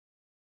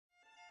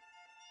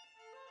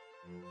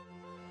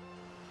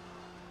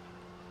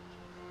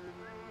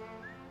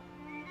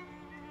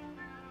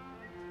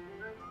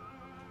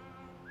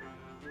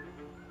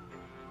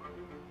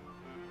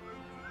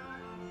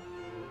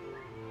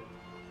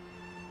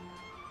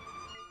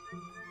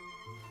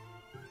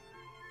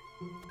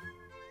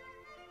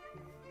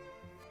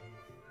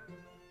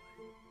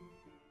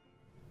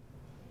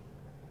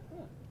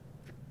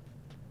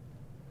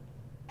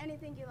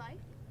Anything you like?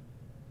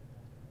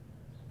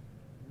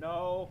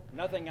 No,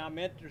 nothing I'm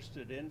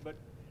interested in, but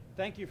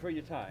thank you for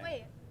your time.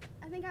 Wait,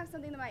 I think I have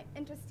something that might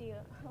interest you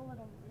a little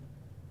more.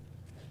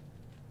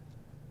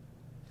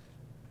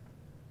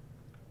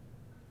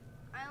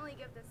 I only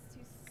give this to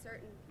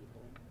certain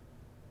people.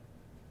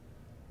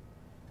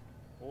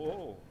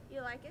 Oh.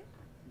 You like it?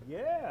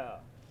 Yeah.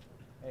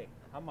 Hey,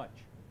 how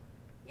much?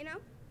 You know,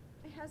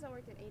 it hasn't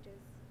worked in ages.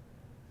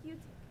 You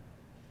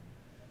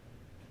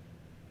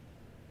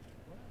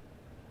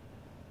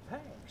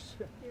Thanks.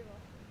 You're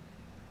welcome.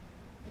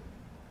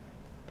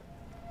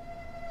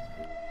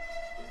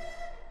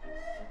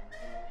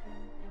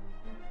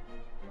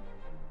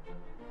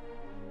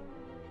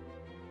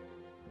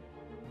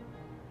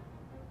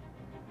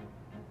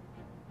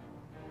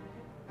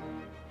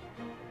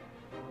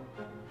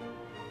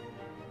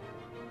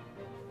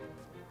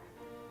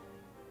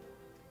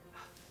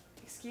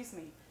 Excuse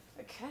me.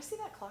 Can I see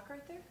that clock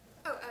right there?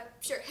 Oh,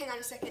 sure. Hang on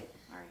a second.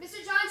 All right.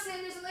 Mr.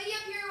 Johnson, there's a lady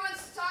up here who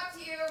wants to talk to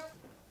you.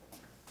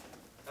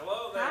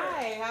 Hello there.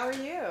 Hi, how are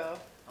you?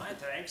 Fine,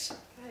 thanks.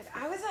 Good.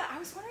 I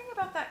was wondering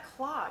about that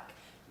clock.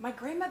 My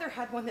grandmother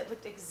had one that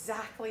looked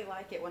exactly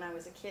like it when I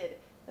was a kid.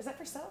 Is that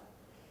for sale?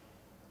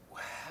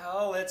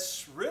 Well,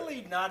 it's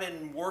really not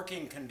in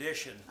working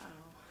condition. Oh.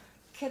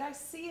 Could I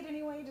see it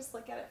anyway? Just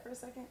look at it for a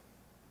second.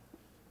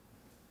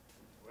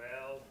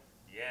 Well,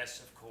 yes,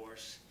 of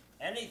course.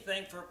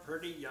 Anything for a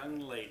pretty young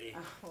lady.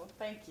 Oh, well,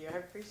 thank you. I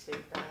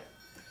appreciate that.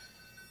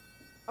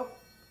 Oh,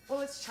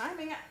 well, it's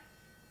chiming.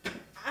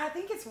 I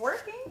think it's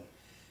working.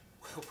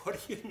 Well,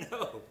 what do you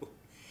know?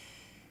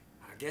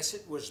 I guess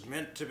it was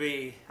meant to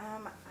be.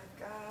 I've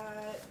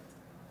got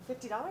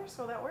 $50.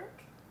 Will that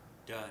work?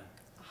 Done.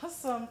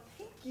 Awesome.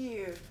 Thank you.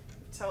 You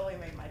totally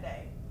made my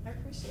day. I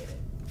appreciate it.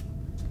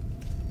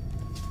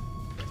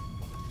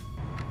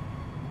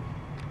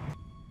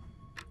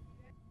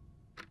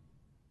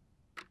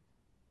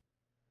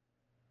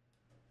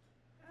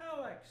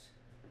 Alex,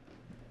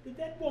 did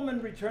that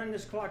woman return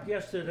this clock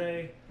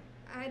yesterday?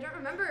 I don't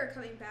remember her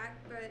coming back,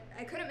 but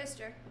I could have missed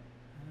her.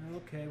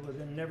 Okay, well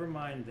then never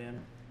mind then.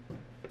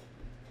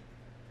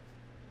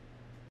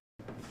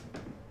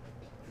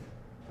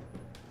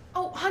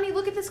 Oh, honey,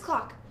 look at this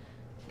clock.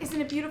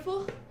 Isn't it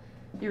beautiful?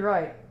 You're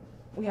right.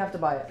 We have to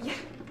buy it. Yeah.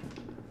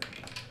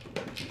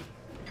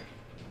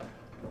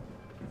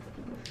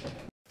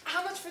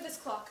 How much for this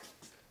clock?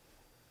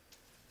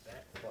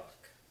 That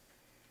clock.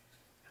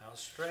 How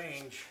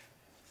strange.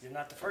 You're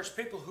not the first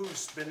people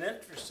who's been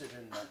interested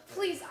in that thing.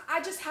 Please,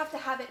 I just have to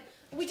have it.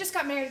 We just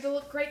got married. It'll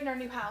look great in our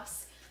new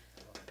house.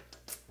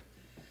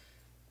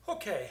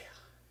 Okay,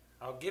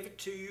 I'll give it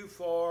to you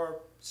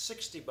for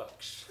 $60.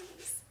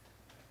 Please.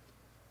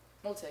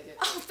 We'll take it.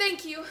 Oh,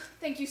 thank you.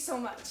 Thank you so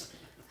much.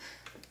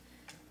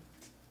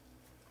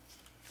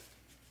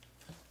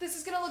 This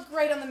is gonna look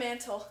great on the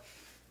mantle.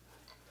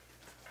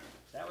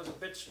 That was a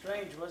bit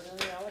strange,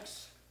 wasn't it,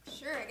 Alex?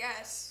 Sure, I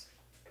guess.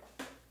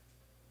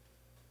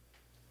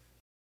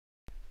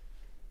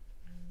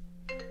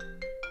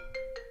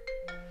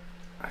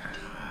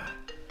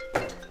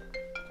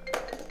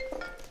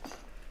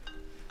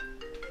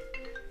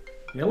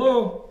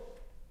 Hello?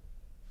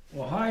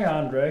 Well, hi,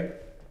 Andre.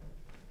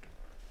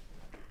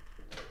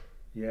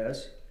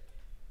 Yes.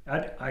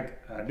 I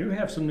do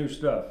have some new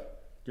stuff.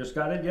 Just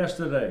got it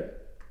yesterday.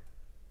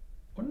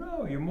 Well,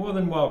 no, you're more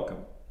than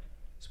welcome.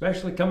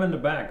 Especially come in the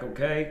back,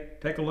 okay?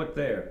 Take a look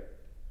there.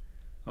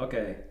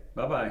 Okay,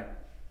 bye-bye.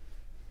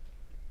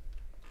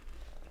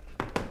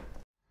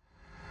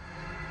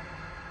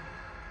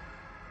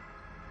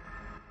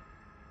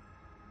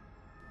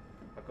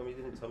 How come you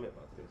didn't tell me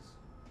about this?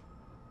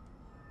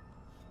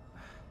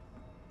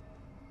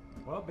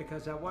 Well,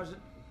 because I wasn't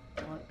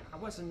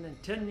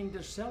intending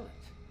to sell it.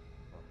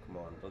 Oh, come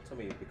on, don't tell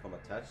me you've become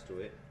attached to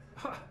it.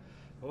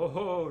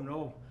 Oh,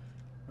 no.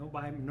 No,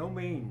 by no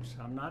means.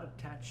 I'm not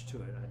attached to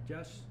it. I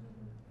just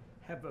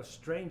have a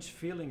strange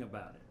feeling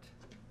about it.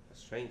 A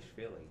strange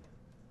feeling.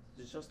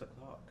 It's just a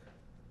clock.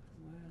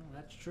 Well,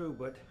 that's true,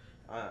 but...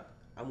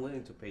 I'm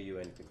willing to pay you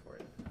anything for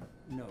it.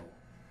 No,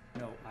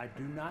 I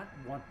do not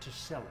want to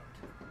sell it.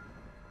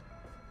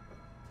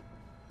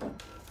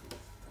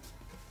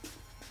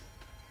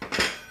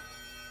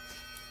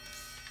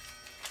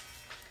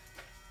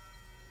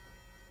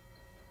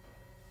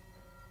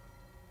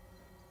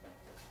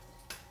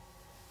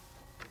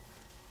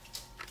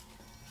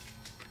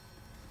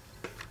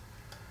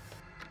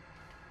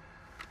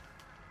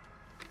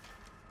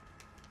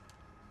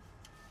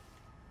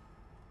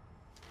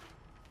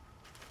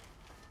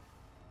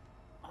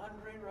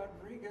 Andre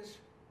Rodriguez,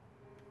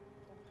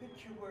 a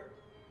picture where,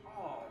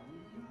 oh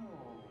no.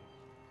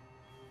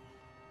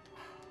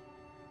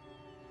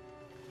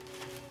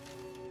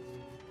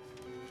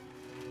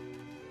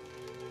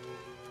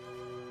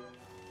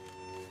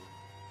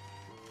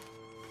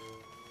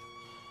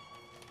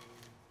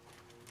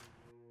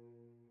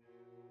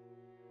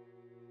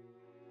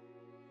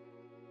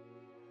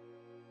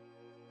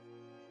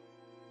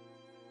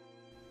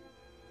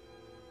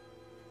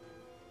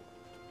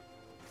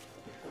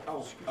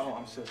 Oh,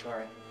 I'm so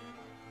sorry.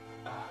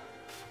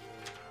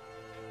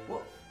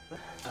 What?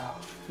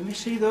 Let me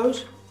see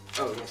those.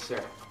 Oh, yes,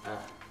 sir.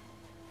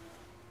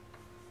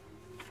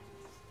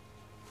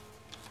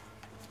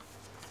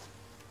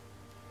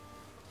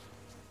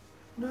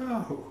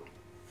 No.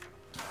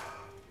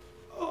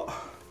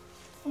 Oh,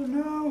 oh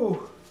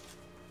no.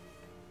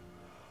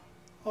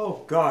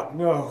 Oh God,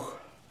 no.